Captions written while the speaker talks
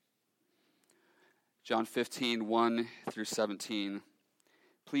John 15, 1 through 17.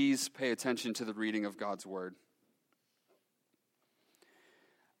 Please pay attention to the reading of God's word.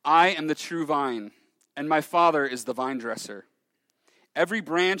 I am the true vine, and my Father is the vine dresser. Every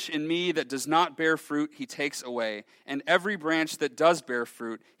branch in me that does not bear fruit, he takes away, and every branch that does bear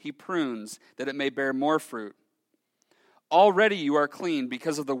fruit, he prunes, that it may bear more fruit. Already you are clean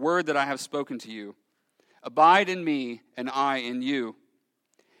because of the word that I have spoken to you. Abide in me, and I in you.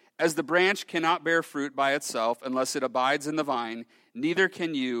 As the branch cannot bear fruit by itself unless it abides in the vine, neither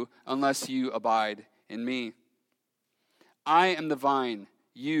can you unless you abide in me. I am the vine,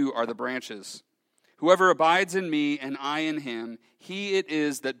 you are the branches. Whoever abides in me and I in him, he it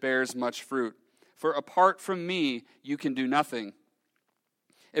is that bears much fruit. For apart from me, you can do nothing.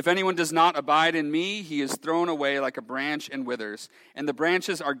 If anyone does not abide in me, he is thrown away like a branch and withers, and the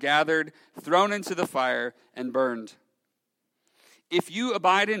branches are gathered, thrown into the fire, and burned. If you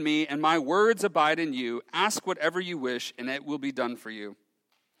abide in me and my words abide in you, ask whatever you wish, and it will be done for you.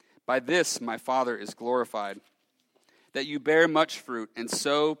 By this my Father is glorified, that you bear much fruit and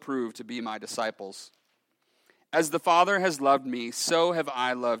so prove to be my disciples. As the Father has loved me, so have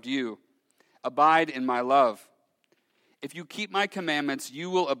I loved you. Abide in my love. If you keep my commandments, you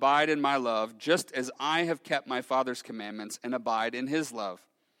will abide in my love, just as I have kept my Father's commandments and abide in his love.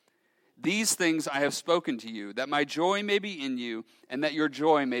 These things I have spoken to you, that my joy may be in you, and that your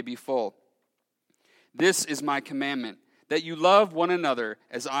joy may be full. This is my commandment, that you love one another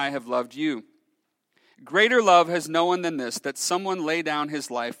as I have loved you. Greater love has no one than this, that someone lay down his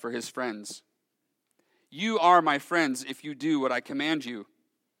life for his friends. You are my friends if you do what I command you.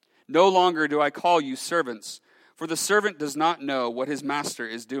 No longer do I call you servants, for the servant does not know what his master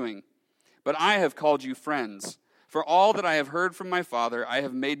is doing. But I have called you friends. For all that I have heard from my Father, I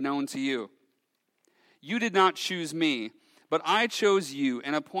have made known to you. You did not choose me, but I chose you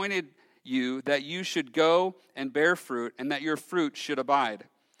and appointed you that you should go and bear fruit, and that your fruit should abide,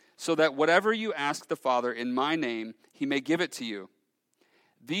 so that whatever you ask the Father in my name, he may give it to you.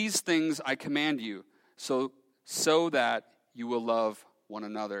 These things I command you, so that you will love one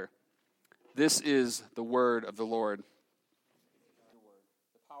another. This is the word of the Lord.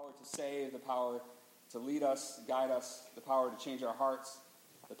 The power to save, the power to lead us, guide us, the power to change our hearts,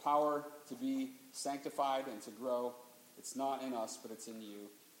 the power to be sanctified and to grow. It's not in us, but it's in you.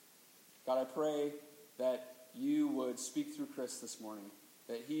 God, I pray that you would speak through Chris this morning,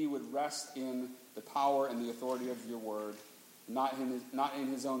 that he would rest in the power and the authority of your word, not in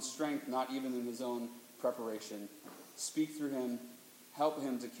his own strength, not even in his own preparation. Speak through him. Help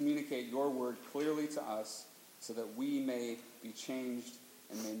him to communicate your word clearly to us so that we may be changed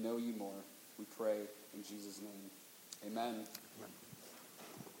and may know you more. We pray in Jesus' name. Amen.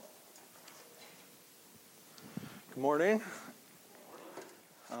 Good morning.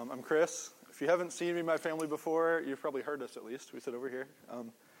 I'm Chris. If you haven't seen me and my family before, you've probably heard us at least. We sit over here.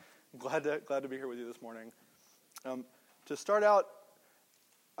 I'm glad to be here with you this morning. To start out,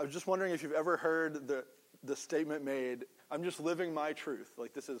 I was just wondering if you've ever heard the statement made, "I'm just living my truth."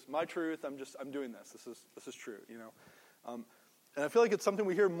 Like, this is my truth. I'm doing this. This is true. You know. And I feel like it's something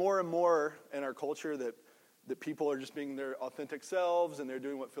we hear more and more in our culture, that people are just being their authentic selves and they're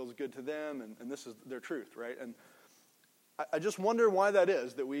doing what feels good to them, and this is their truth, right? And I just wonder why that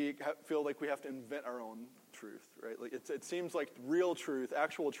is, that we feel like we have to invent our own truth, right? Like it seems like real truth,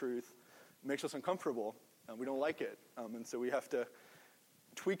 actual truth, makes us uncomfortable, and we don't like it, and so we have to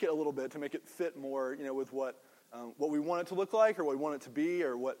tweak it a little bit to make it fit more, with what we want it to look like, or what we want it to be,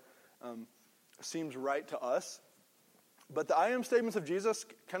 or what seems right to us. But the I am statements of Jesus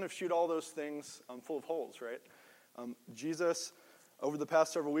kind of shoot all those things full of holes, right? Jesus, over the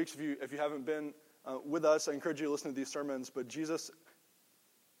past several weeks, if you haven't been with us, I encourage you to listen to these sermons, but Jesus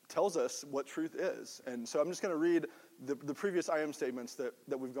tells us what truth is. And so I'm just going to read the previous I am statements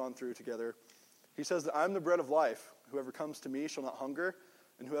that we've gone through together. He says that I'm the bread of life. Whoever comes to me shall not hunger,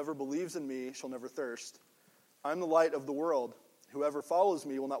 and whoever believes in me shall never thirst. I'm the light of the world. Whoever follows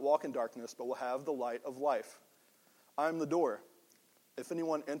me will not walk in darkness, but will have the light of life. I'm the door. If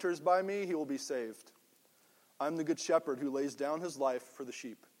anyone enters by me, he will be saved. I'm the good shepherd who lays down his life for the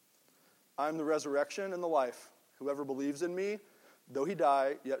sheep. I'm the resurrection and the life. Whoever believes in me, though he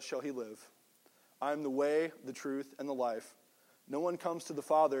die, yet shall he live. I'm the way, the truth, and the life. No one comes to the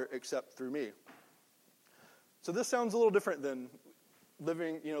Father except through me. So this sounds a little different than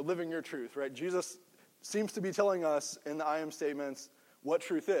living your truth, right? Jesus seems to be telling us in the I am statements what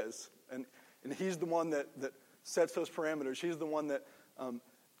truth is. And he's the one that sets those parameters. He's the one that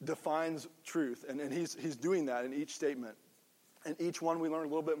defines truth. And he's doing that in each statement. In each one, we learn a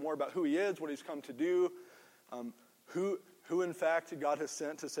little bit more about who he is, what he's come to do, who who in fact God has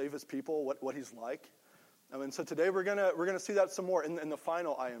sent to save his people, what he's like. And so today we're gonna see that some more in the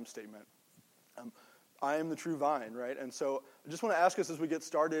final I am statement. I am the true vine, right? And so I just want to ask us as we get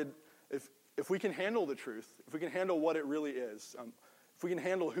started, if we can handle the truth, if we can handle what it really is, if we can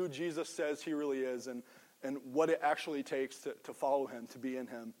handle who Jesus says he really is, and what it actually takes to follow him, to be in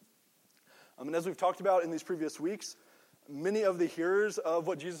him. And as we've talked about in these previous weeks, many of the hearers of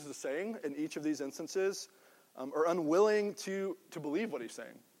what Jesus is saying in each of these instances are unwilling to believe what he's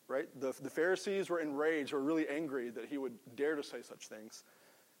saying, right? The Pharisees were enraged, were really angry that he would dare to say such things.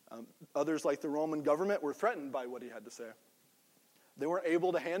 Others, like the Roman government, were threatened by what he had to say. They weren't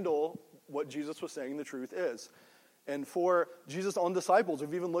able to handle what Jesus was saying the truth is. And for Jesus' own disciples,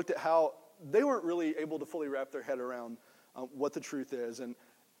 we've even looked at how they weren't really able to fully wrap their head around what the truth is and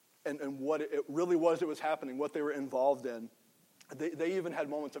what it really was that was happening, what they were involved in. They even had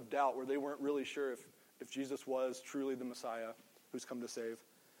moments of doubt where they weren't really sure if Jesus was truly the Messiah who's come to save.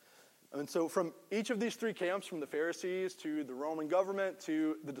 And so from each of these three camps, from the Pharisees to the Roman government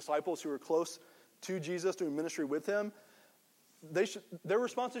to the disciples who were close to Jesus doing ministry with him, their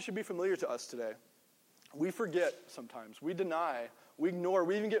responses should be familiar to us today. We forget sometimes. We deny. We ignore.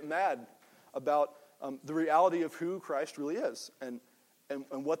 We even get mad about the reality of who Christ really is and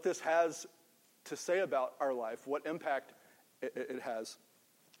what this has to say about our life, what impact it has.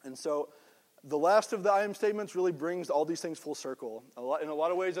 And so the last of the I am statements really brings all these things full circle. In a lot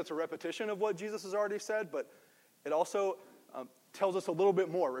of ways, that's a repetition of what Jesus has already said, but it also tells us a little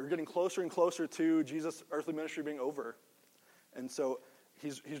bit more. We're getting closer and closer to Jesus' earthly ministry being over. And so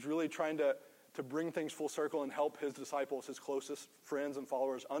he's really trying to bring things full circle and help his disciples, his closest friends and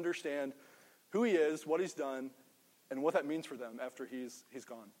followers, understand who he is, what he's done, and what that means for them after he's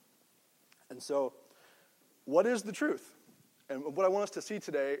gone. And so, what is the truth? And what I want us to see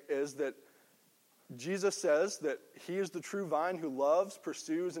today is that Jesus says that he is the true vine who loves,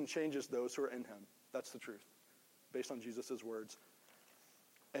 pursues, and changes those who are in him. That's the truth, based on Jesus' words.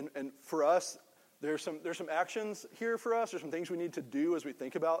 And for us, there's some actions here for us. There's some things we need to do as we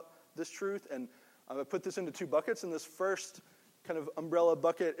think about this truth. And I put this into two buckets. And this first kind of umbrella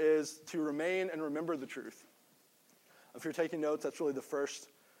bucket is to remain and remember the truth. If you're taking notes, that's really the first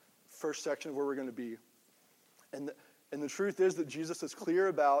section of where we're going to be. And the truth is that Jesus is clear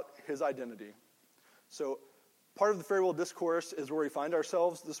about his identity. So part of the farewell discourse is where we find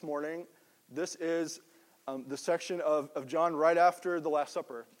ourselves this morning. This is the section of John right after the Last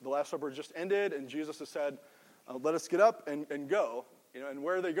Supper. The Last Supper just ended, and Jesus has said, let us get up and go. And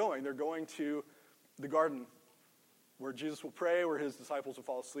where are they going? They're going to the garden where Jesus will pray, where his disciples will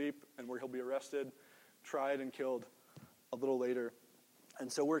fall asleep, and where he'll be arrested, tried, and killed a little later. And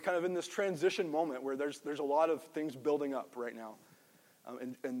so we're kind of in this transition moment where there's a lot of things building up right now.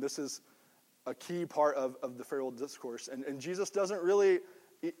 And this is a key part of the farewell discourse. And Jesus doesn't really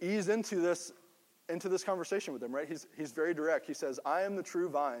ease into this conversation with them, right? He's very direct. He says, I am the true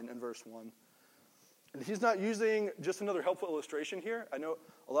vine in verse 1. And he's not using just another helpful illustration here. I know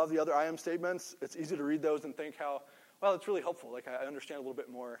a lot of the other I am statements, it's easy to read those and think how, well, it's really helpful. Like I understand a little bit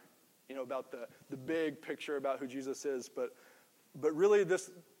more, about the big picture about who Jesus is. But really this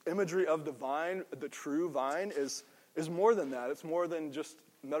imagery of the vine, the true vine, is more than that. It's more than just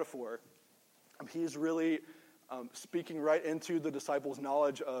metaphor. He's really speaking right into the disciples'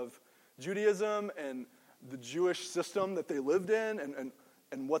 knowledge of Judaism and the Jewish system that they lived in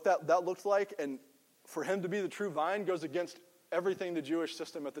and what that looked like. And for him to be the true vine goes against everything the Jewish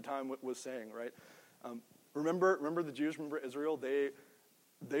system at the time was saying, right? Remember the Jews, remember Israel?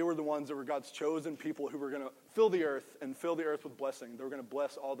 They were the ones that were God's chosen people who were going to fill the earth and fill the earth with blessing. They were going to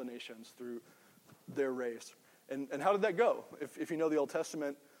bless all the nations through their race. And how did that go? If you know the Old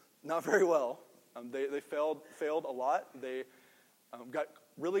Testament, not very well. They failed a lot. They got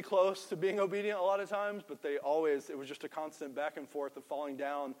really close to being obedient a lot of times, but it was just a constant back and forth of falling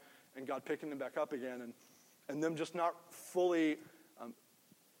down and God picking them back up again and them just not fully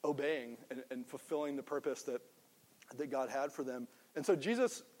obeying and fulfilling the purpose that God had for them. And so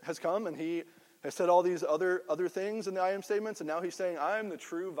Jesus has come and he has said all these other things in the I am statements, and now he's saying, I am the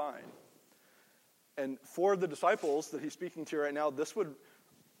true vine. And for the disciples that he's speaking to right now, this would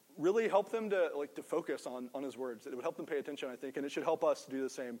really help them to focus on his words. It would help them pay attention, I think, and it should help us to do the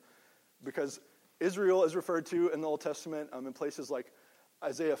same. Because Israel is referred to in the Old Testament in places like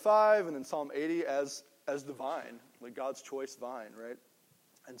Isaiah 5 and in Psalm 80 as the vine, like God's choice vine, right?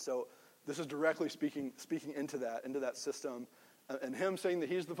 And so this is directly speaking into that system, and him saying that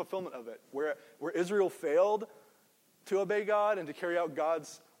he's the fulfillment of it. Where Israel failed to obey God and to carry out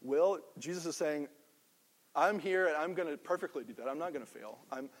God's will, Jesus is saying, I'm here and I'm going to perfectly do that. I'm not going to fail.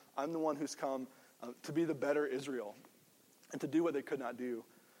 I'm the one who's come to be the better Israel. and to do what they could not do.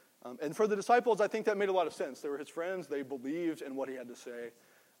 And for the disciples, I think that made a lot of sense. They were his friends. They believed in what he had to say.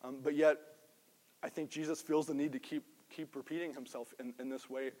 But yet, I think Jesus feels the need to keep repeating himself in this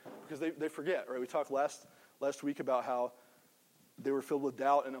way because they forget, right? We talked last week about how they were filled with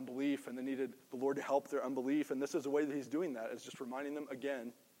doubt and unbelief, and they needed the Lord to help their unbelief. And this is a way that he's doing that, is just reminding them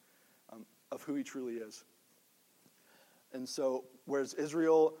again of who he truly is. And so, whereas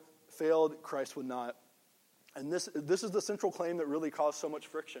Israel failed, Christ would not. And this is the central claim that really caused so much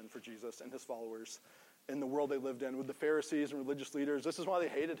friction for Jesus and his followers in the world they lived in with the Pharisees and religious leaders. This is why they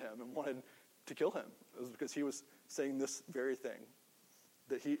hated him and wanted to kill him. It was because he was saying this very thing,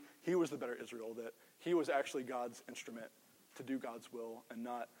 that he was the better Israel, that he was actually God's instrument to do God's will and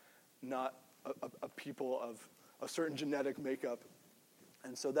not a people of a certain genetic makeup.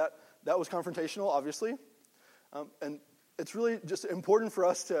 And so that was confrontational, obviously. And it's really just important for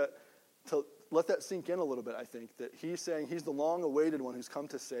us to let that sink in a little bit, I think, that he's saying he's the long-awaited one who's come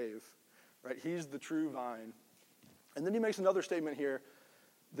to save, right? He's the true vine. And then he makes another statement here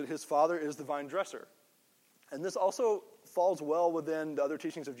that his Father is the vine dresser. And this also falls well within the other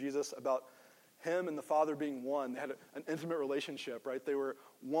teachings of Jesus about him and the Father being one. They had an intimate relationship, right? They were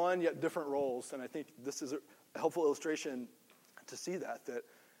one yet different roles. And I think this is a helpful illustration to see that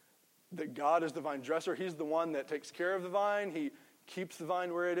God is the vine dresser. He's the one that takes care of the vine. He keeps the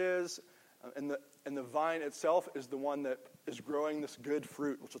vine where it is. And the vine itself is the one that is growing this good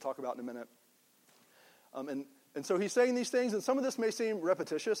fruit, which we'll talk about in a minute. And so he's saying these things, and some of this may seem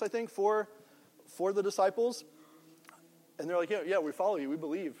repetitious, I think, for the disciples. And they're like, yeah, we follow you. We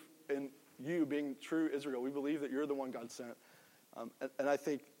believe in you being true Israel. We believe that you're the one God sent. And I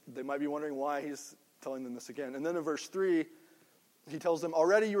think they might be wondering why he's telling them this again. And then in verse 3, he tells them,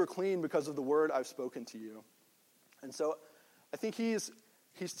 already you are clean because of the word I've spoken to you. And so I think he's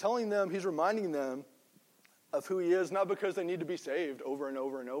telling them, he's reminding them of who he is, not because they need to be saved over and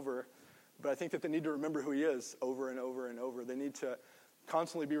over and over, but I think that they need to remember who he is over and over and over. They need to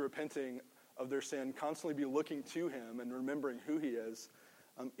constantly be repenting of their sin, constantly be looking to him and remembering who he is,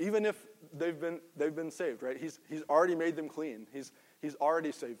 even if they've been saved, right? He's already made them clean. He's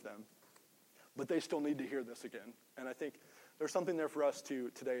already saved them, but they still need to hear this again. And I think there's something there for us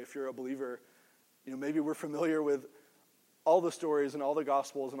too today. If you're a believer, maybe we're familiar with all the stories and all the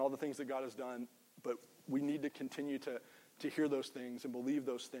gospels and all the things that God has done, but we need to continue to hear those things and believe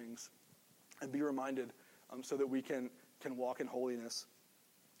those things and be reminded so that we can walk in holiness.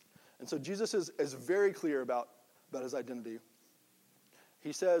 And so Jesus is very clear about his identity.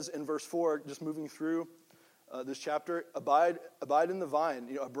 He says in verse 4, just moving through this chapter, abide in the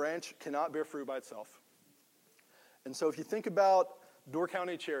vine. A branch cannot bear fruit by itself. And so if you think about Door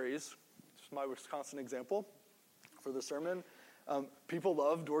County cherries, this is my Wisconsin example for the sermon, people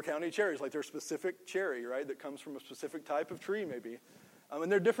love Door County cherries, like their specific cherry, right, that comes from a specific type of tree maybe.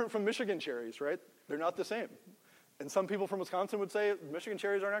 And they're different from Michigan cherries, right? They're not the same. And some people from Wisconsin would say Michigan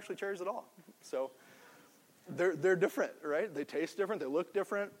cherries aren't actually cherries at all. So they're different, right? They taste different. They look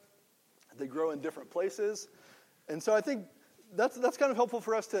different. They grow in different places. And so I think that's kind of helpful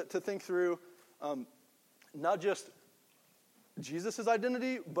for us to think through not just Jesus'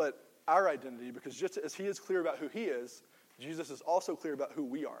 identity, but our identity, because just as he is clear about who he is, Jesus is also clear about who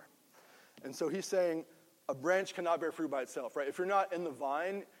we are. And so he's saying a branch cannot bear fruit by itself, right? If you're not in the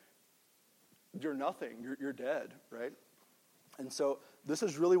vine, you're nothing. You're dead, right? And so this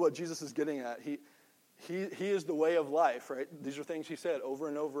is really what Jesus is getting at. He is the way of life, right? These are things he said over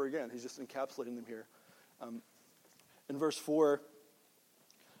and over again. He's just encapsulating them here. In verse 4,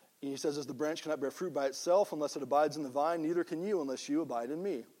 he says, as the branch cannot bear fruit by itself unless it abides in the vine, neither can you unless you abide in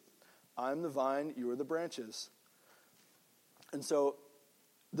me. I am the vine, you are the branches. And so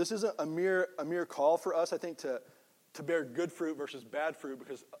this isn't a mere call for us, I think, to bear good fruit versus bad fruit,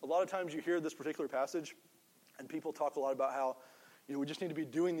 because a lot of times you hear this particular passage and people talk a lot about how we just need to be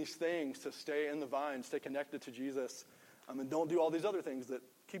doing these things to stay in the vine, stay connected to Jesus, and don't do all these other things that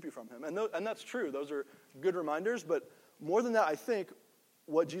keep you from him. And that's true. Those are good reminders. But more than that, I think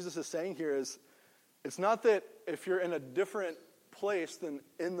what Jesus is saying here is it's not that if you're in a different place than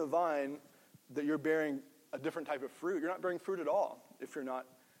in the vine that you're bearing a different type of fruit. You're not bearing fruit at all if you're not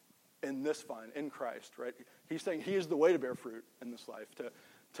in this vine, in Christ, right? He's saying he is the way to bear fruit in this life,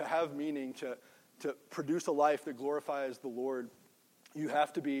 to have meaning, to produce a life that glorifies the Lord. You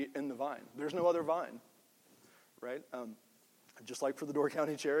have to be in the vine. There's no other vine, right? Just like for the Door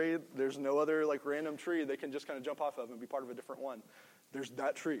County cherry, there's no other random tree they can just kind of jump off of and be part of a different one. There's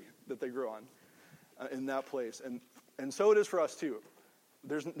that tree that they grow on in that place. And so it is for us too.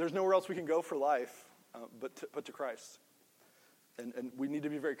 There's nowhere else we can go for life but to Christ. And we need to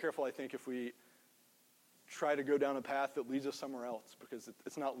be very careful, I think, if we try to go down a path that leads us somewhere else, because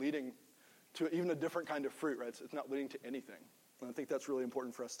it's not leading to even a different kind of fruit, right? It's not leading to anything. And I think that's really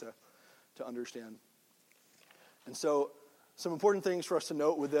important for us to understand. And so some important things for us to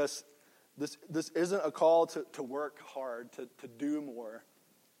note with this isn't a call to work hard, to do more,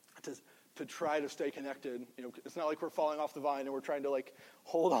 to try to stay connected. It's not like we're falling off the vine and we're trying to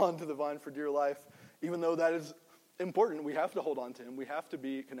hold on to the vine for dear life, even though that is important. We have to hold on to him. We have to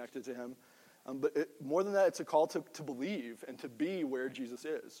be connected to him. But more than that, it's a call to believe and to be where Jesus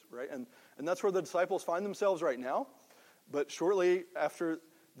is, right? And that's where the disciples find themselves right now. But shortly after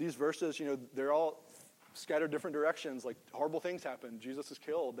these verses, they're all scattered different directions. Like, horrible things happen. Jesus is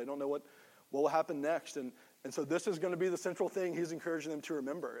killed. They don't know what will happen next. And so this is going to be the central thing he's encouraging them to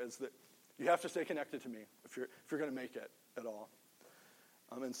remember, is that you have to stay connected to me if you're going to make it at all.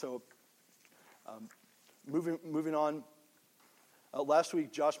 Moving on. Last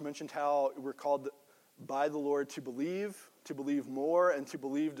week, Josh mentioned how we're called by the Lord to believe more, and to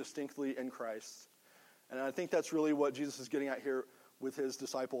believe distinctly in Christ. And I think that's really what Jesus is getting at here with his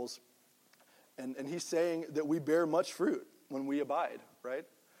disciples. And he's saying that we bear much fruit when we abide, right?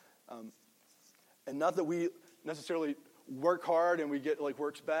 And not that we necessarily work hard and we get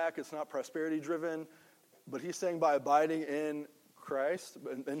works back. It's not prosperity driven. But he's saying by abiding in Christ,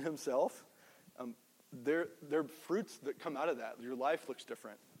 in himself, there are fruits that come out of that. Your life looks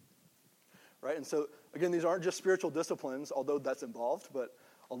different, right? And so, again, these aren't just spiritual disciplines, although that's involved. But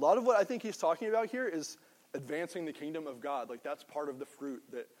a lot of what I think he's talking about here is advancing the kingdom of God. That's part of the fruit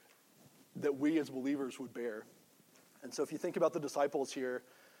that we as believers would bear. And so if you think about the disciples here,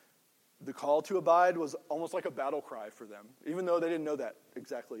 the call to abide was almost like a battle cry for them, even though they didn't know that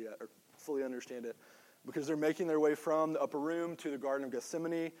exactly yet or fully understand it, because they're making their way from the upper room to the Garden of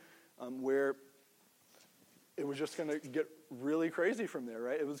Gethsemane, where it was just going to get really crazy from there,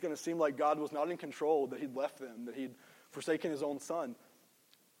 right? It was going to seem like God was not in control, that he'd left them, that he'd forsaken his own son.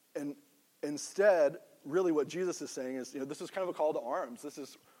 And instead, really what Jesus is saying is, this is kind of a call to arms.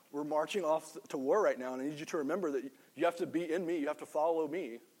 We're marching off to war right now, and I need you to remember that you have to be in me. You have to follow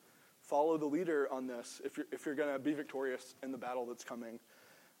me. Follow the leader on this if you're going to be victorious in the battle that's coming.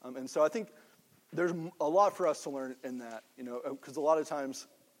 And so I think there's a lot for us to learn in that, because a lot of times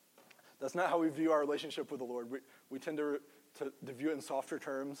that's not how we view our relationship with the Lord. We tend to view it in softer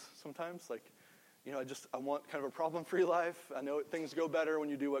terms sometimes. I want kind of a problem-free life. I know things go better when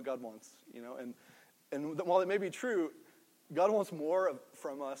you do what God wants, And while it may be true, God wants more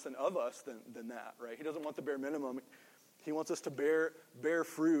from us and of us than that, right? He doesn't want the bare minimum. He wants us to bear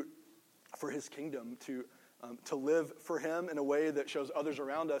fruit for his kingdom, to live for him in a way that shows others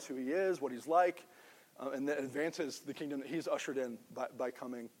around us who he is, what he's like, and that advances the kingdom that he's ushered in by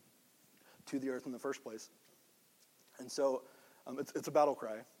coming to the earth in the first place. And so it's a battle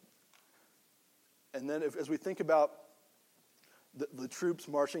cry. And then as we think about the troops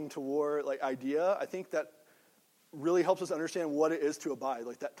marching to war idea, I think that really helps us understand what it is to abide,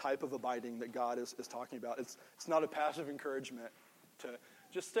 that type of abiding that God is talking about. It's not a passive encouragement to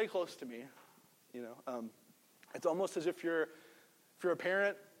just stay close to me. It's almost as if you're a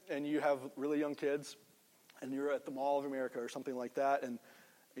parent and you have really young kids and you're at the Mall of America or something like that, and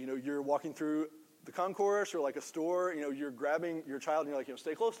you're walking through the concourse or a store, you're grabbing your child and you're like,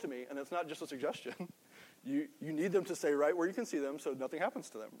 stay close to me. And it's not just a suggestion. You need them to stay right where you can see them so nothing happens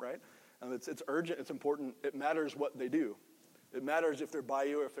to them, right? It's urgent, it's important, it matters what they do. It matters if they're by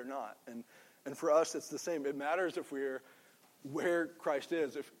you or if they're not. And for us, it's the same. It matters if we're where Christ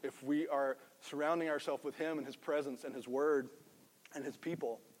is, if we are surrounding ourselves with him and his presence and his word and his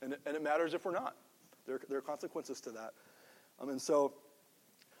people. And it matters if we're not. There are consequences to that. And so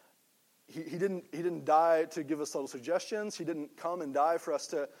he didn't die to give us subtle suggestions. He didn't come and die for us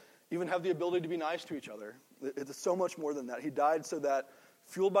to even have the ability to be nice to each other. It's so much more than that. He died so that,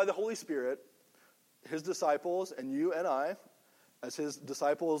 fueled by the Holy Spirit, his disciples and you and I, as his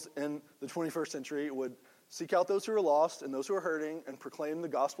disciples in the 21st century, would seek out those who are lost and those who are hurting and proclaim the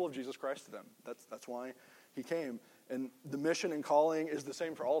gospel of Jesus Christ to them. That's why he came. And the mission and calling is the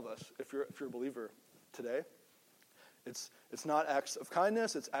same for all of us if you're a believer today. It's not acts of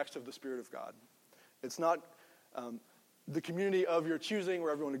kindness, it's acts of the Spirit of God. It's not the community of your choosing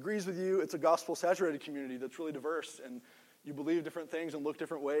where everyone agrees with you. It's a gospel-saturated community that's really diverse, and you believe different things and look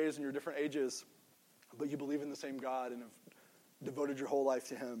different ways in your different ages, but you believe in the same God and have devoted your whole life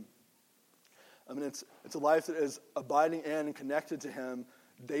to him. I mean, it's a life that is abiding in and connected to him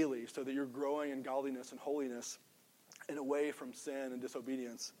daily so that you're growing in godliness and holiness and away from sin and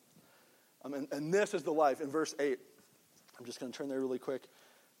disobedience. And this is the life. In verse 8, I'm just going to turn there really quick.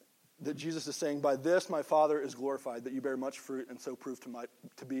 that Jesus is saying, by this my Father is glorified, that you bear much fruit and so prove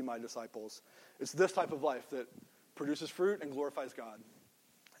to be my disciples. It's this type of life that produces fruit and glorifies God.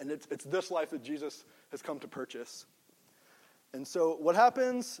 And it's this life that Jesus has come to purchase. And so what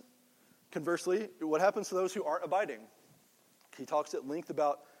happens, conversely, what happens to those who aren't abiding? He talks at length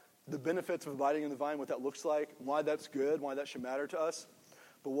about the benefits of abiding in the vine, what that looks like, why that's good, why that should matter to us.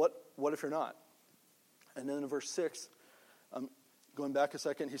 But what if you're not? And then in verse 6, going back a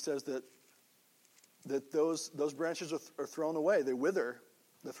second, he says that those branches are thrown away. They wither.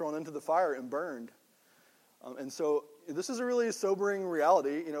 They're thrown into the fire and burned. And so this is a really sobering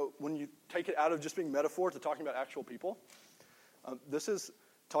reality, when you take it out of just being metaphor to talking about actual people. This is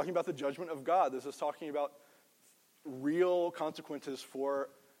talking about the judgment of God. This is talking about real consequences for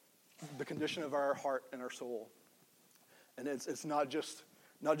the condition of our heart and our soul. And it's not just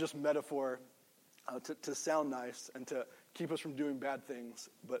metaphor to sound nice and to keep us from doing bad things,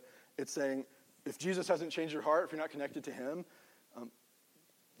 but it's saying if Jesus hasn't changed your heart, if you're not connected to him,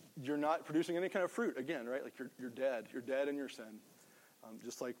 you're not producing any kind of fruit again, right? Like you're dead. You're dead in your sin.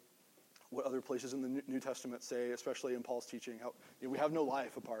 Just like what other places in the New Testament say, especially in Paul's teaching, how we have no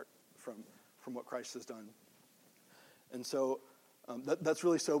life apart from what Christ has done. And so that's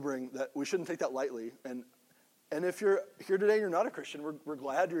really sobering, that we shouldn't take that lightly. And if you're here today, you're not a Christian, we're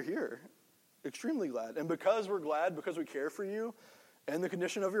glad you're here. Extremely glad. And because we're glad, because we care for you and the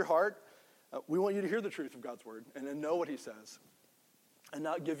condition of your heart, we want you to hear the truth of God's word and know what he says. And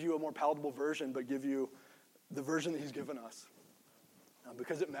not give you a more palatable version, but give you the version that he's given us.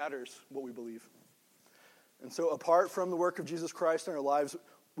 Because it matters what we believe. And so apart from the work of Jesus Christ in our lives,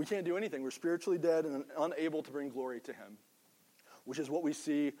 we can't do anything. We're spiritually dead and unable to bring glory to him. Which is what we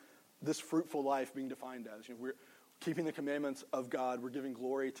see this fruitful life being defined as. We're keeping the commandments of God. We're giving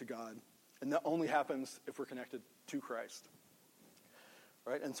glory to God. And that only happens if we're connected to Christ.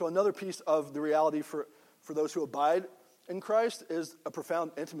 Right? And so another piece of the reality for those who abide in Christ is a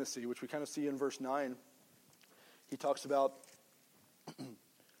profound intimacy, which we kind of see in verse 9. He talks about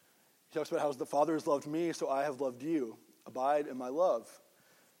how the Father has loved me, so I have loved you. Abide in my love.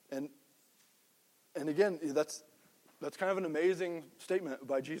 And again, that's kind of an amazing statement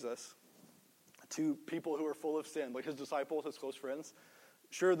by Jesus to people who are full of sin, like his disciples, his close friends.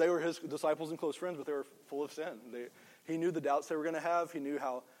 Sure, they were his disciples and close friends, but they were full of sin. He knew the doubts they were going to have. He knew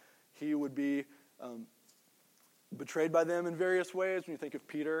how he would be betrayed by them in various ways. When you think of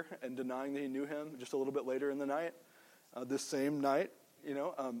Peter and denying that he knew him just a little bit later in the night, this same night,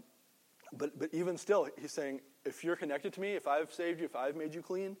 But even still, he's saying, if you're connected to me, if I've saved you, if I've made you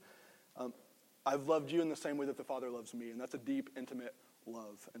clean, I've loved you in the same way that the Father loves me. And that's a deep, intimate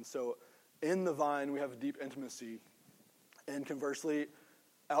love. And so in the vine, we have a deep intimacy. And conversely,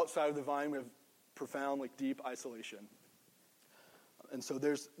 outside of the vine, we have profound, deep isolation. And so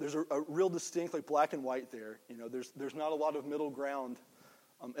there's a real distinct, black and white there. There's not a lot of middle ground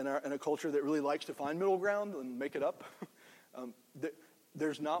in a culture that really likes to find middle ground and make it up.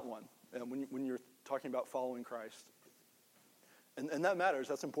 There's not one when you're talking about following Christ. And that matters.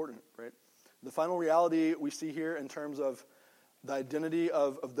 That's important, right? The final reality we see here in terms of the identity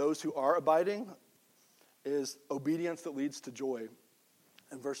of those who are abiding is obedience that leads to joy.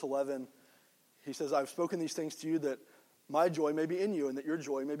 In verse 11, he says, I've spoken these things to you that my joy may be in you and that your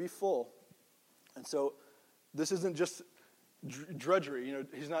joy may be full. And so this isn't just drudgery.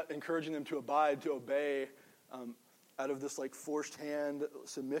 He's not encouraging them to abide, to obey out of this forced hand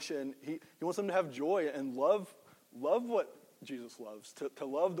submission. He wants them to have joy and love what Jesus loves, to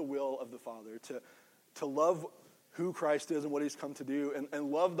love the will of the Father, to love who Christ is and what he's come to do,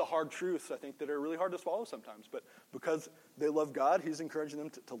 and love the hard truths, I think, that are really hard to swallow sometimes. But because they love God, he's encouraging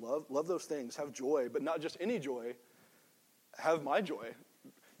them to love those things, have joy, but not just any joy, have my joy,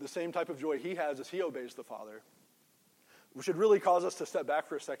 the same type of joy he has as he obeys the Father. Which should really cause us to step back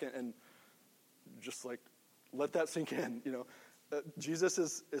for a second and just let that sink in. Jesus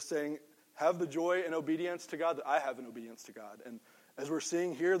is saying, have the joy and obedience to God that I have in obedience to God. And as we're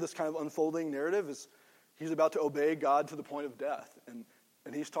seeing here, this kind of unfolding narrative is he's about to obey God to the point of death. And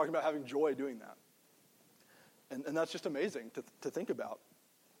he's talking about having joy doing that. And that's just amazing to think about.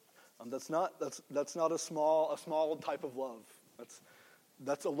 That's not a small type of love.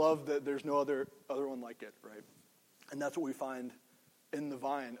 That's a love that there's no other one like it, right? And that's what we find in the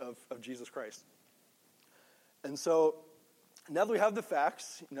vine of Jesus Christ. And so now that we have the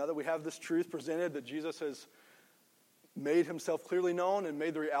facts, now that we have this truth presented, that Jesus has made himself clearly known and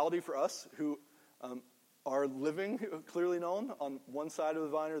made the reality for us who are living clearly known on one side of the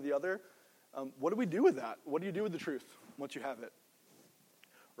vine or the other, what do we do with that? What do you do with the truth once you have it?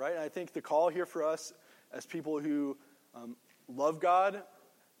 Right? And I think the call here for us as people who love God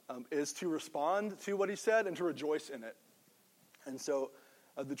is to respond to what he said and to rejoice in it. And so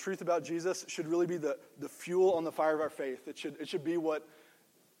the truth about Jesus should really be the fuel on the fire of our faith. It should be what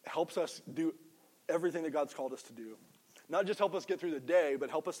helps us do everything that God's called us to do. Not just help us get through the day, but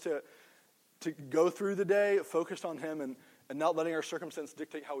help us to go through the day focused on him and not letting our circumstance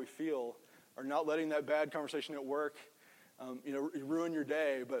dictate how we feel, or not letting that bad conversation at work ruin your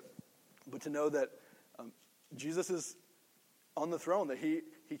day, but to know that Jesus is on the throne, that he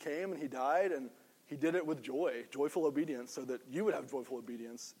came and he died and he did it with joyful obedience, so that you would have joyful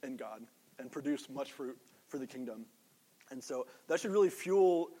obedience in God and produce much fruit for the kingdom. And so that should really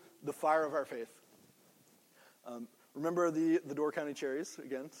fuel the fire of our faith. Remember the Door County cherries.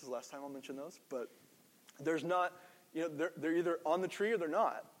 Again, this is the last time I'll mention those. But there's not, they're either on the tree or they're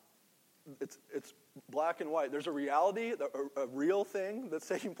not. It's black and white. There's a reality, a real thing that's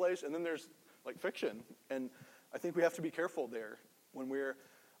taking place, and then there's like fiction. And I think we have to be careful there when we're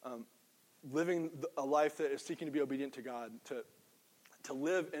living a life that is seeking to be obedient to God, to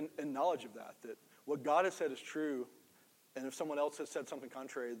live in knowledge of that what God has said is true, and if someone else has said something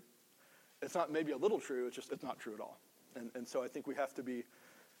contrary, it's not maybe a little true, it's not true at all. And so I think we have to be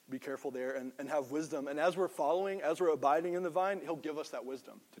careful there and have wisdom. And as we're abiding in the vine, he'll give us that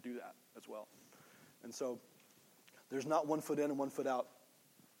wisdom to do that as well. And so there's not one foot in and one foot out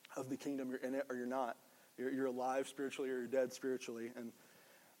of the kingdom. You're in it or you're not. You're alive spiritually or you're dead spiritually.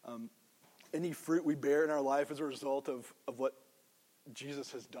 And any fruit we bear in our life is a result of what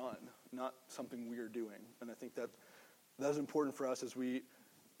Jesus has done, not something we are doing. And I think that is important for us as we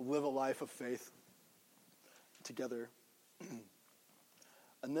live a life of faith together.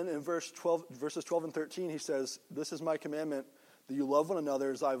 And then in verses 12 and 13, he says, "This is my commandment, that you love one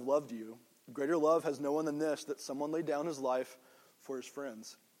another as I've loved you. Greater love has no one than this, that someone lay down his life for his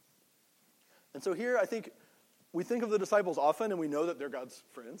friends." And so here, I think, we think of the disciples often, and we know that they're God's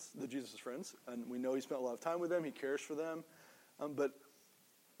friends, that Jesus' friends, and we know he spent a lot of time with them, he cares for them. But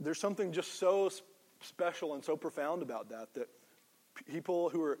there's something just so special and so profound about that people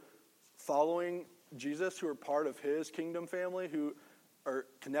who are following Jesus, who are part of his kingdom family, who are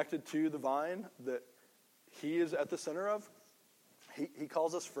connected to the vine that he is at the center of, he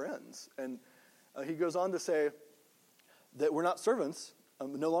calls us friends. And he goes on to say that we're not servants.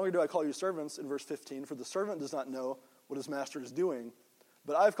 No longer do I call you servants, in verse 15, for the servant does not know what his master is doing.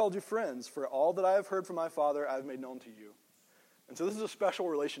 But I have called you friends, for all that I have heard from my Father I have made known to you. And so this is a special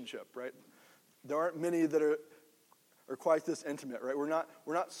relationship, right? There aren't many that are quite this intimate, right? We're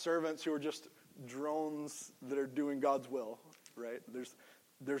not servants who are just drones that are doing God's will, right?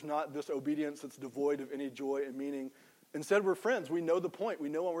 There's not this obedience that's devoid of any joy and meaning. Instead, we're friends. We know the point. We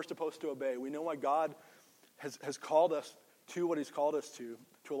know when we're supposed to obey. We know why God has called us to what he's called us to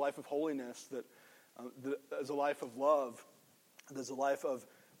a life of holiness, that is a life of love, that's a life of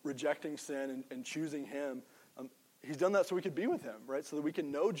rejecting sin and choosing him. He's done that so we could be with him, right? So that we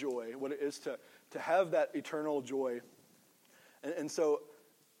can know joy, what it is to have that eternal joy. And so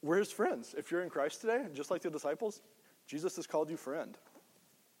we're his friends. If you're in Christ today, just like the disciples, Jesus has called you friend.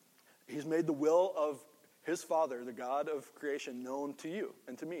 He's made the will of his Father, the God of creation, known to you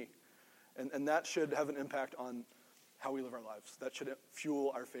and to me. And that should have an impact on how we live our lives. That should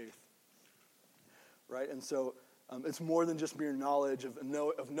fuel our faith, right? And so it's more than just mere knowledge of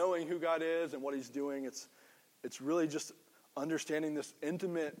knowing who God is and what he's doing. It's really just understanding this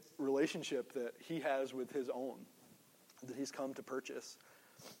intimate relationship that he has with his own, that he's come to purchase.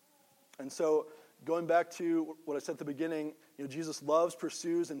 And so going back to what I said at the beginning, Jesus loves,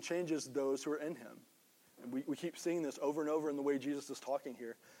 pursues, and changes those who are in him. And we keep seeing this over and over in the way Jesus is talking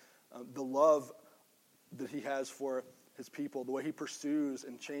here. The love that he has for his people, the way he pursues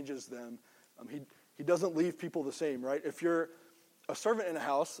and changes them. He doesn't leave people the same, right? If you're a servant in a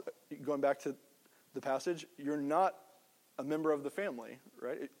house, going back to the passage, you're not a member of the family,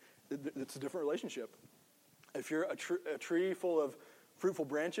 right? It's a different relationship. If you're a tree full of fruitful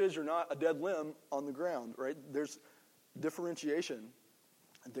branches, you're not a dead limb on the ground, right? There's differentiation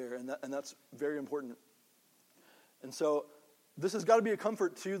there, and that's very important. And so this has got to be a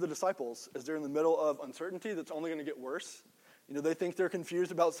comfort to the disciples as they're in the middle of uncertainty that's only going to get worse. They think they're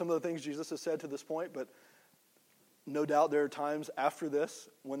confused about some of the things Jesus has said to this point, but no doubt there are times after this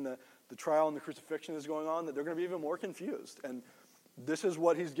when the trial and the crucifixion is going on that they're going to be even more confused. And this is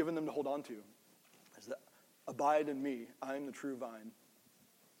what he's given them to hold on to, is that abide in me, I am the true vine.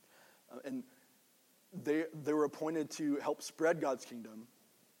 And they were appointed to help spread God's kingdom,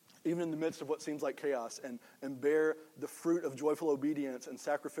 even in the midst of what seems like chaos, and bear the fruit of joyful obedience and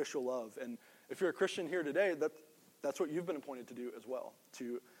sacrificial love. And if you're a Christian here today, that's what you've been appointed to do as well,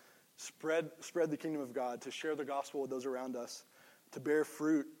 to spread the kingdom of God, to share the gospel with those around us, to bear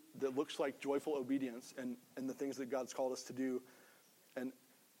fruit that looks like joyful obedience and the things that God's called us to do.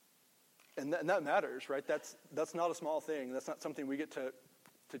 And that matters, right? That's not a small thing. That's not something we get to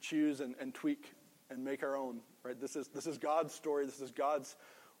choose and tweak and make our own, right? This is God's story. This is God's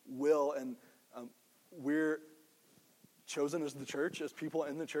will, and we're chosen as the church, as people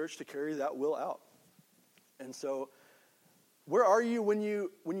in the church, to carry that will out. And so, where are you when you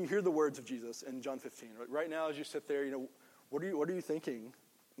hear the words of Jesus in John 15? Right now, as you sit there, what are you thinking?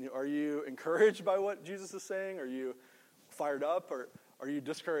 Are you encouraged by what Jesus is saying? Are you fired up, or are you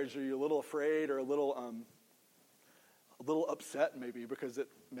discouraged? Are you a little afraid, or a little upset maybe because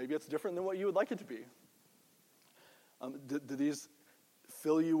maybe it's different than what you would like it to be? Do these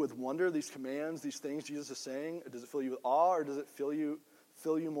fill you with wonder? These commands, these things Jesus is saying, does it fill you with awe, or does it fill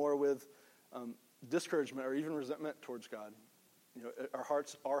you more with discouragement or even resentment towards God? Our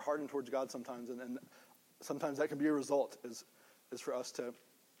hearts are hardened towards God sometimes, and sometimes that can be a result is for us to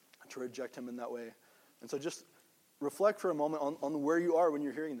reject him in that way. And so just reflect for a moment on where you are when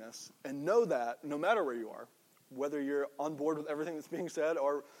you're hearing this, and know that no matter where you are, whether you're on board with everything that's being said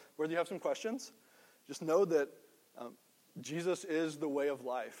or whether you have some questions, just know that Jesus is the way of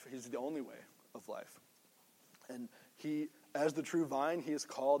life. He's the only way of life. And he, as the true vine, he has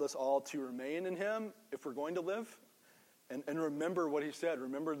called us all to remain in him if we're going to live. And remember what he said.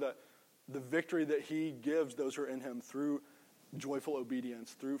 Remember the victory that he gives those who are in him through joyful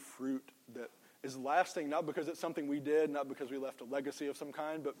obedience, through fruit that is lasting, not because it's something we did, not because we left a legacy of some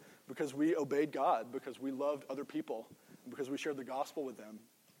kind, but because we obeyed God, because we loved other people, and because we shared the gospel with them.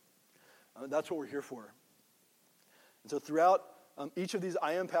 That's what we're here for. And so throughout each of these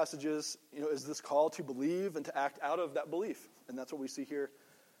I am passages, is this call to believe and to act out of that belief. And that's what we see here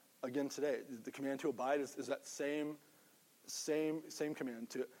again today. The command to abide is that same command,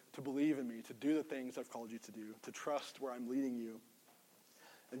 to believe in me, to do the things I've called you to do, to trust where I'm leading you.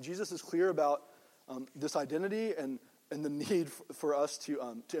 And Jesus is clear about this identity and the need for us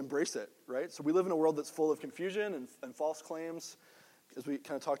to embrace it, right? So we live in a world that's full of confusion and false claims, as we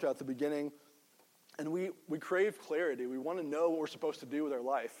kind of talked about at the beginning. And we crave clarity. We want to know what we're supposed to do with our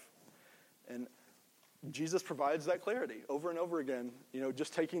life. And Jesus provides that clarity over and over again.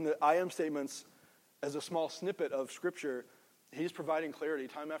 Just taking the I am statements as a small snippet of Scripture, he's providing clarity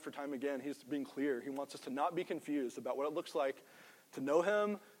time after time again. He's being clear. He wants us to not be confused about what it looks like to know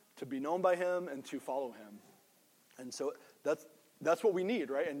him, to be known by him, and to follow him. And so that's what we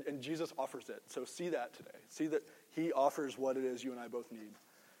need, right? And Jesus offers it. So see that today. See that he offers what it is you and I both need.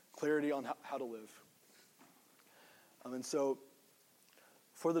 Clarity on how to live. And so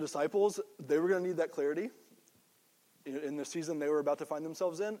for the disciples, they were going to need that clarity in the season they were about to find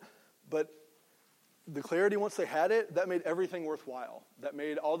themselves in. But the clarity, once they had it, that made everything worthwhile. That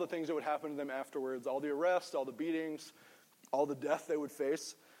made all the things that would happen to them afterwards, all the arrests, all the beatings, all the death they would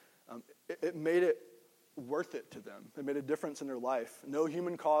face, it made it worth it to them. It made a difference in their life. No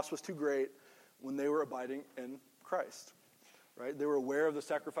human cost was too great when they were abiding in Christ. Right? They were aware of the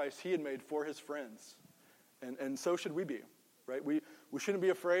sacrifice he had made for his friends. And so should we be. Right? We shouldn't be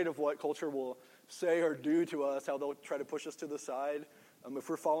afraid of what culture will say or do to us, how they'll try to push us to the side. If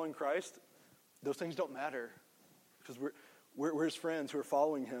we're following Christ, those things don't matter. Because we're his friends who are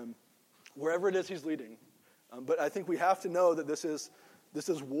following him, wherever it is he's leading. But I think we have to know that this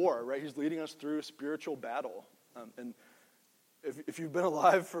is war, right? He's leading us through spiritual battle. And if you've been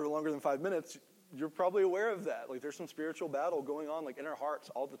alive for longer than 5 minutes, you're probably aware of that. Like, there's some spiritual battle going on, like, in our hearts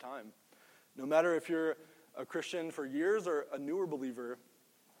all the time. No matter if you're a Christian for years or a newer believer,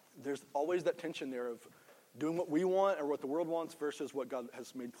 there's always that tension there of doing what we want or what the world wants versus what God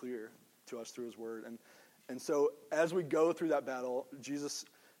has made clear to us through his word. And so as we go through that battle, Jesus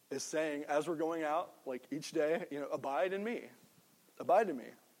is saying, as we're going out, like each day, abide in me. Abide in me.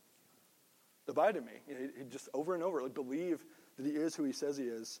 Abide in me. He just over and over, like, believe that he is who he says he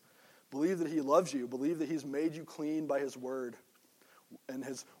is. Believe that he loves you. Believe that he's made you clean by his word. And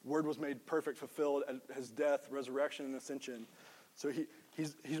his word was made perfect, fulfilled at his death, resurrection, and ascension. So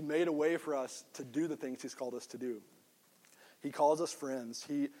he's made a way for us to do the things he's called us to do. He calls us friends.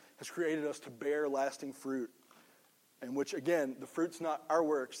 He has created us to bear lasting fruit. And which, again, the fruit's not our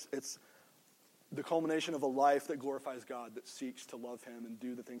works. It's the culmination of a life that glorifies God, that seeks to love him and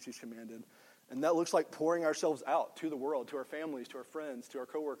do the things he's commanded. And that looks like pouring ourselves out to the world, to our families, to our friends, to our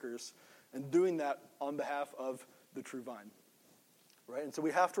coworkers, and doing that on behalf of the true vine. Right? And so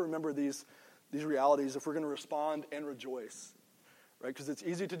we have to remember these realities if we're going to respond and rejoice. Right? Because it's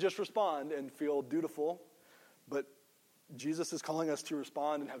easy to just respond and feel dutiful, but Jesus is calling us to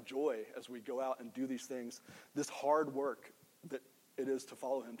respond and have joy as we go out and do these things. This hard work that it is to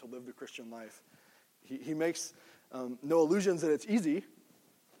follow him, to live the Christian life. He makes no illusions that it's easy,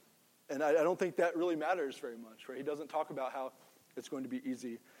 and I don't think that really matters very much, right? He doesn't talk about how it's going to be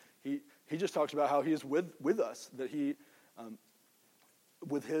easy. He just talks about how he is with us, that he,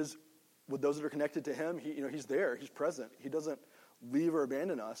 with those that are connected to him, he's there, he's present. He doesn't leave or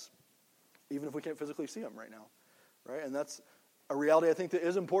abandon us, even if we can't physically see him right now, right? And that's a reality I think that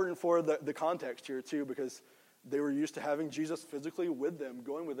is important for the context here too, because they were used to having Jesus physically with them,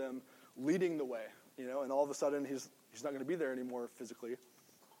 going with them, leading the way, and all of a sudden he's not going to be there anymore physically.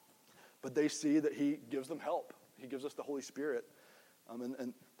 But they see that he gives them help. He gives us the Holy Spirit.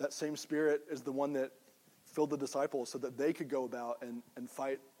 And that same Spirit is the one that filled the disciples so that they could go about and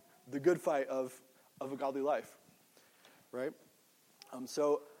fight the good fight of a godly life, right?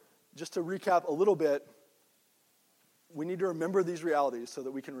 So just to recap a little bit, we need to remember these realities so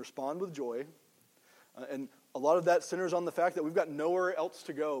that we can respond with joy. And a lot of that centers on the fact that we've got nowhere else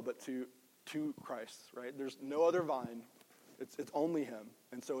to go but to Christ, right? There's no other vine. It's only him.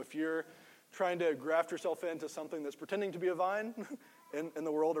 And so if you're trying to graft yourself into something that's pretending to be a vine in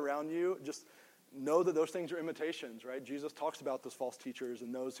the world around you, just know that those things are imitations, right? Jesus talks about those false teachers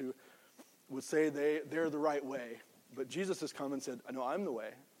and those who would say they're the right way. But Jesus has come and said, no, I'm the way.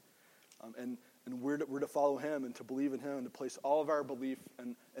 And we're to follow him and to believe in him and to place all of our belief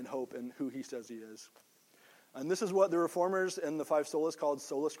and hope in who he says he is. And this is what the Reformers and the Five Solas called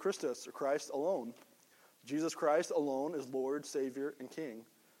solus Christus, or Christ alone. Jesus Christ alone is Lord, Savior, and King.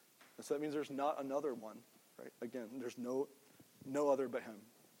 And so that means there's not another one, right? Again, there's no other but him.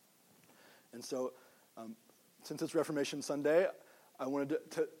 And so, since it's Reformation Sunday, I wanted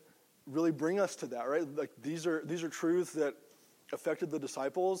to really bring us to that, right? Like these are truths that affected the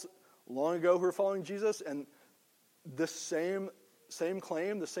disciples long ago who were following Jesus, and this same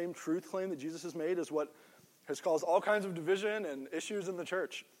claim, the same truth claim that Jesus has made is what has caused all kinds of division and issues in the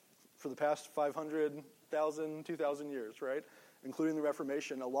church for the past 500,000, 2,000 years, right? Including the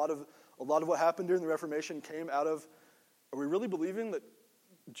Reformation. A lot of what happened during the Reformation came out of, are we really believing that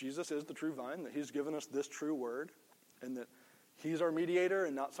Jesus is the true vine, that he's given us this true word, and that he's our mediator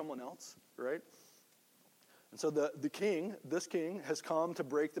and not someone else, right? And so this king has come to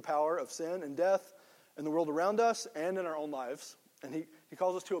break the power of sin and death in the world around us and in our own lives. And he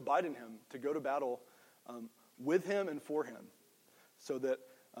calls us to abide in him, to go to battle with him and for him, so that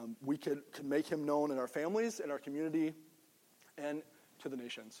we can make him known in our families, in our community, and to the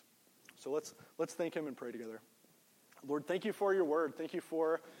nations. So let's thank him and pray together. Lord, thank you for your word. Thank you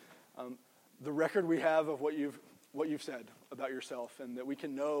for the record we have of what you've said about yourself, and that we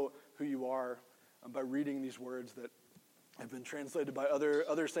can know who you are by reading these words that have been translated by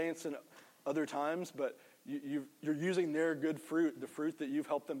other saints in other times, but you're using their good fruit, the fruit that you've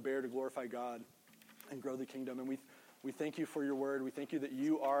helped them bear to glorify God and grow the kingdom. And we thank you for your word. We thank you that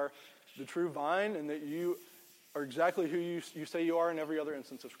you are the true vine and that you are exactly who you say you are in every other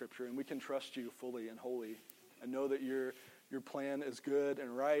instance of Scripture. And we can trust you fully and wholly and know that your plan is good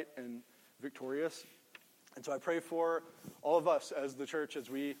and right and victorious. And so I pray for all of us as the church as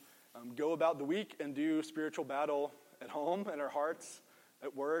we go about the week and do spiritual battle at home, in our hearts,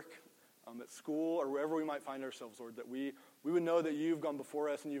 at work, at school, or wherever we might find ourselves, Lord, that we would know that you've gone before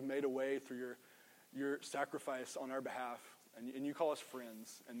us and you've made a way through your sacrifice on our behalf, and you call us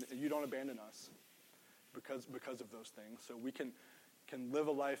friends, and you don't abandon us because of those things. So we can live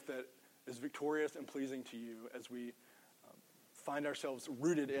a life that is victorious and pleasing to you as we find ourselves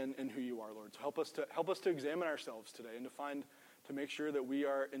rooted in who you are, Lord. So help us to examine ourselves today and to make sure that we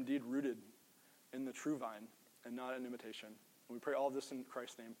are indeed rooted in the true vine and not an imitation. And we pray all of this in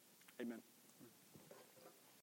Christ's name. Amen.